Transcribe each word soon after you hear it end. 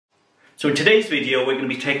So in today's video we're going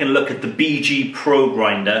to be taking a look at the BG Pro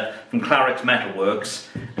grinder from Claryx Metal Works,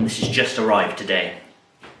 and this has just arrived today.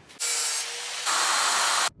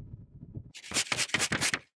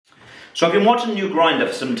 So I've been wanting a new grinder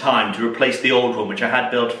for some time to replace the old one which I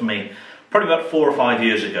had built for me probably about 4 or 5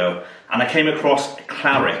 years ago, and I came across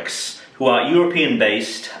Claryx, who are European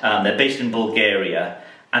based. They're based in Bulgaria,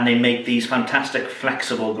 and they make these fantastic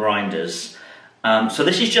flexible grinders. So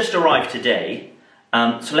this has just arrived today.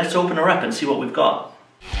 So let's open her up and see what we've got.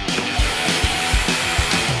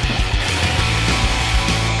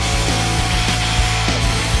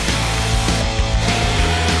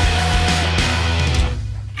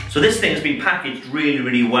 So this thing's been packaged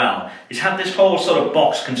really well. It's had this whole sort of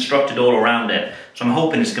box constructed all around it, so I'm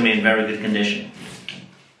hoping it's going to be in very good condition.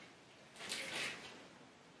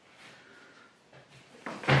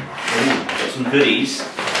 Ooh, got some goodies.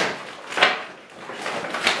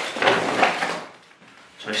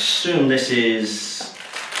 So I assume this is,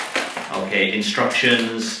 okay,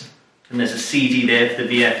 instructions, and there's a CD there for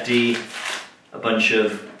the VFD, a bunch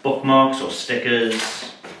of bookmarks or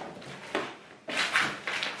stickers,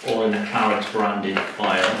 all in a Claryx branded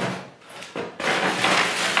file.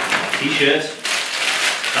 T-shirts,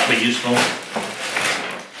 that'll be useful.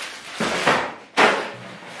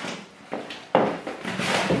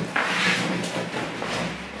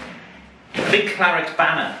 A big Claryx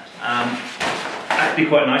banner. That'd be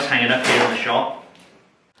quite nice hanging up here in the shop.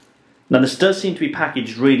 Now this does seem to be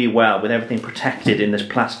packaged really well with everything protected in this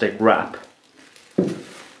plastic wrap.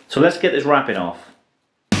 So let's get this wrapping off.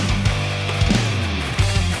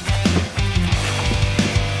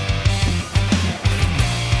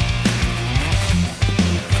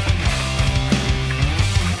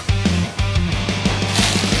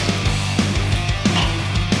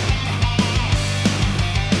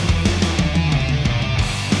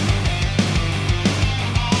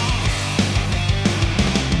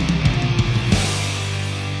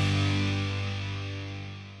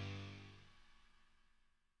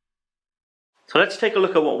 So let's take a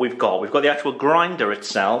look at what we've got. We've got the actual grinder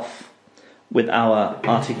itself with our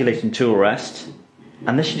articulating tool rest,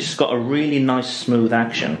 and this has just got a really nice smooth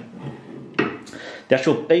action. The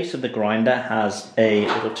actual base of the grinder has a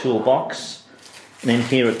little toolbox, and in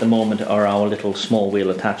here at the moment are our little small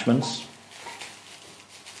wheel attachments.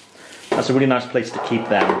 That's a really nice place to keep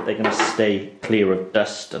them. They're going to stay clear of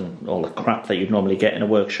dust and all the crap that you'd normally get in a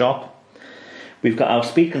workshop. We've got our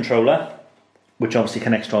speed controller, which obviously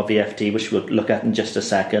connects to our VFD, which we'll look at in just a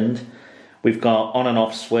second. We've got on and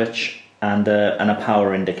off switch and a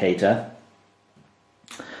power indicator.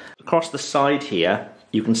 Across the side here,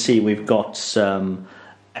 you can see we've got some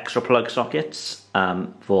extra plug sockets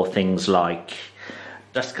for things like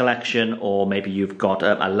dust collection, or maybe you've got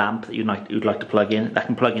a lamp that you'd like to plug in. That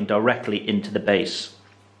can plug in directly into the base.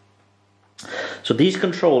 So these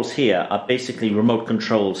controls here are basically remote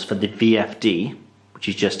controls for the VFD, which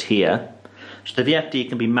is just here. So the VFD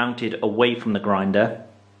can be mounted away from the grinder,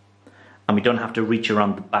 and we don't have to reach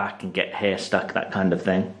around the back and get hair stuck, that kind of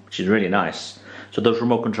thing, which is really nice. So those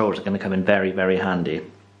remote controls are going to come in very handy.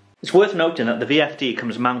 It's worth noting that the VFD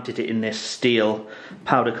comes mounted in this steel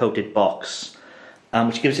powder coated box,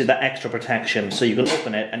 which gives it that extra protection. So you can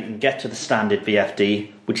open it and you can get to the standard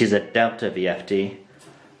VFD, which is a Delta VFD,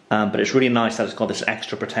 but it's really nice that it's got this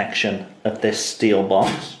extra protection of this steel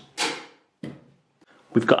box.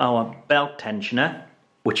 We've got our belt tensioner,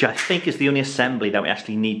 which I think is the only assembly that we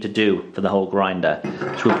actually need to do for the whole grinder.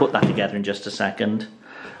 So we'll put that together in just a second.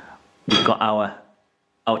 We've got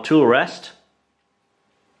our tool rest.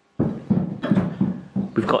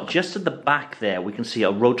 We've got just at the back there, we can see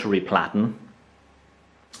a rotary platen.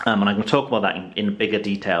 And I'm going to talk about that in bigger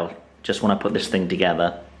detail just when I put this thing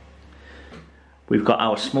together. We've got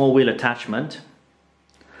our small wheel attachment,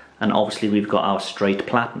 and obviously we've got our straight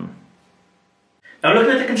platen. Now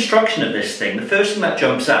looking at the construction of this thing, the first thing that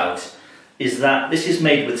jumps out is that this is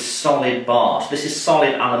made with solid bars. This is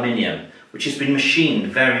solid aluminium, which has been machined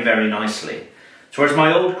very nicely. So whereas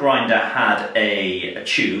my old grinder had a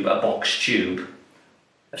box tube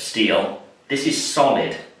of steel, this is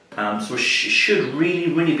solid. So it should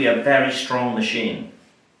really be a very strong machine.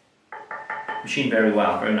 Machined very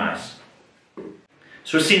well, very nice.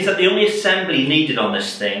 So it seems that the only assembly needed on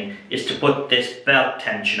this thing is to put this belt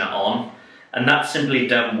tensioner on. And that's simply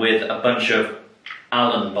done with a bunch of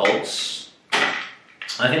Allen bolts.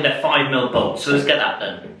 I think they're 5mm bolts, so let's get that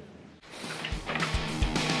done.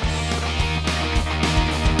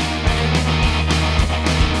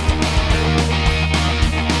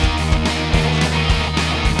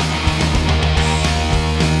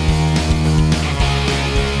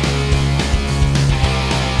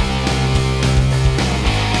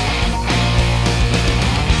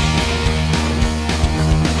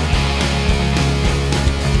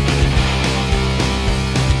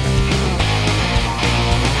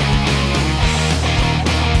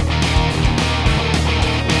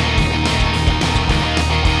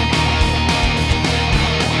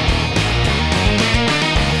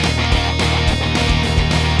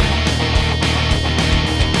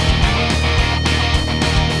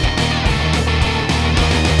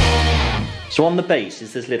 So on the base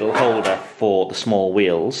is this little holder for the small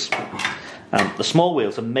wheels. The small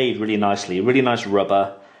wheels are made really nicely, really nice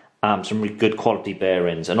rubber, some really good quality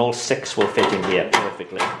bearings, and all 6 will fit in here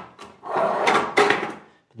perfectly. The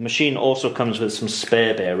machine also comes with some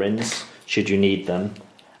spare bearings, should you need them,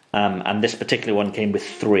 and this particular one came with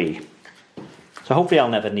 3. So hopefully I'll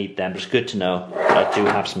never need them, but it's good to know that I do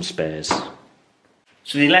have some spares.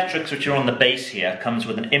 So the electrics which are on the base here comes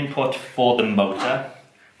with an input for the motor,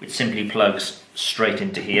 which simply plugs straight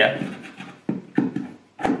into here.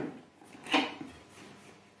 And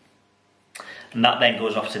that then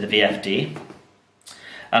goes off to the VFD.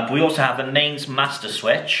 But we also have a mains master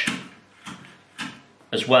switch,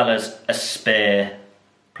 as well as a spare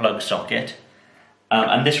plug socket.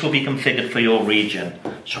 And this will be configured for your region.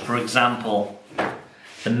 So for example,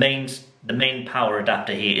 the main power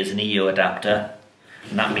adapter here is an EU adapter,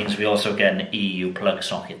 and that means we also get an EU plug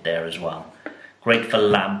socket there as well. Great for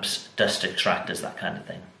lamps, dust extractors, that kind of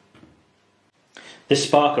thing. This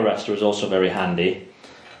spark arrestor is also very handy.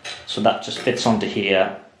 So that just fits onto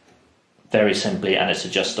here very simply, and it's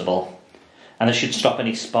adjustable. And it should stop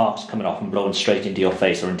any sparks coming off and blowing straight into your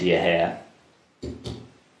face or into your hair.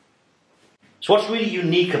 So what's really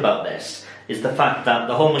unique about this is the fact that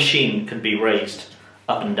the whole machine can be raised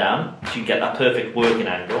up and down, so you get that perfect working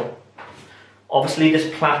angle. Obviously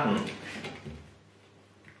this platen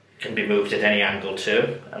can be moved at any angle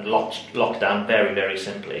too, and locked down very, very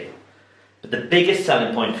simply. But the biggest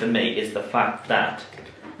selling point for me is the fact that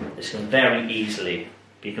this can very easily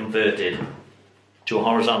be converted to a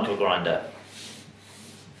horizontal grinder.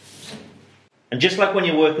 And just like when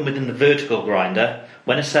you're working within the vertical grinder,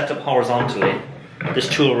 when it's set up horizontally, this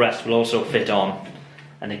tool rest will also fit on.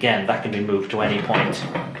 And again, that can be moved to any point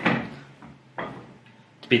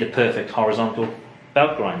to be the perfect horizontal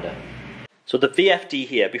belt grinder. So the VFD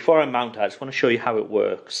here, before I mount it, I just want to show you how it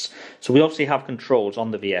works. So we obviously have controls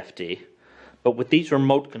on the VFD, but with these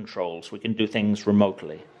remote controls, we can do things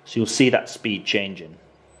remotely. So you'll see that speed changing.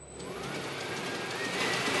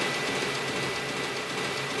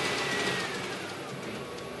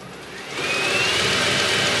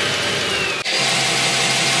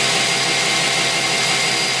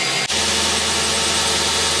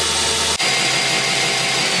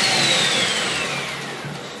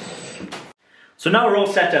 So now we're all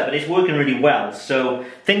set up and it's working really well. So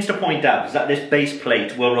things to point out is that this base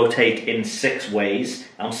plate will rotate in 6 ways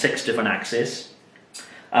on 6 different axes.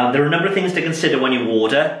 There are a number of things to consider when you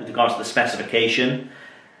order with regards to the specification.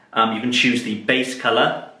 You can choose the base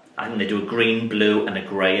colour. I think they do a green, blue and a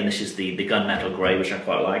grey, and this is the gunmetal grey, which I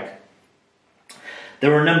quite like.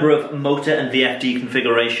 There are a number of motor and VFD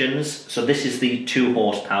configurations. So this is the 2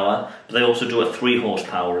 horsepower, but they also do a 3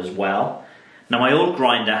 horsepower as well. Now my old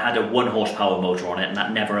grinder had a 1 horsepower motor on it, and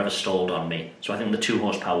that never ever stalled on me. So I think the 2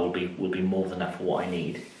 horsepower will be more than enough for what I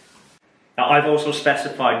need. Now I've also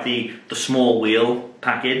specified the small wheel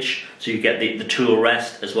package, so you get the tool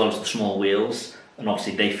rest as well as the small wheels, and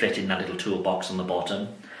obviously they fit in that little toolbox on the bottom.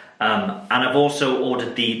 And I've also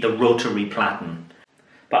ordered the rotary platen.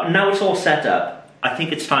 But now it's all set up, I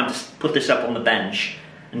think it's time to put this up on the bench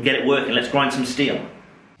and get it working. Let's grind some steel.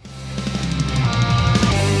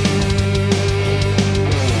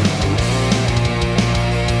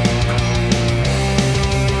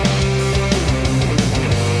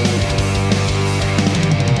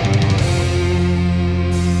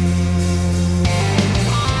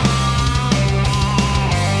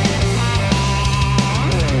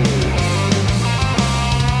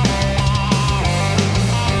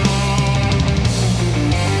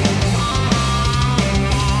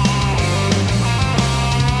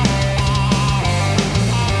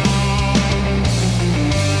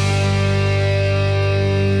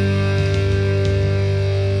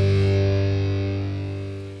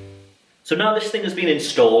 So now this thing has been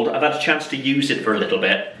installed, I've had a chance to use it for a little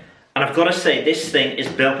bit, and I've got to say this thing is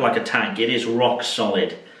built like a tank. It is rock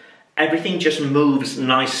solid. Everything just moves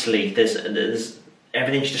nicely.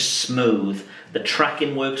 Everything's just smooth. The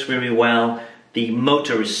tracking works very well. The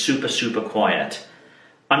motor is super, super quiet.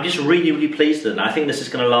 I'm just really, really pleased with it. I think this is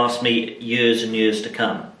going to last me years and years to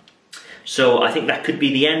come. So I think that could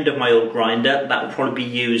be the end of my old grinder. That will probably be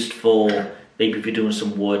used for maybe if you're doing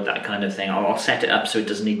some wood, that kind of thing. I'll set it up so it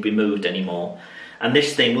doesn't need to be moved anymore. And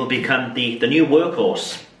this thing will become the new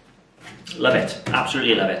workhorse. Love it.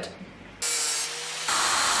 Absolutely love it.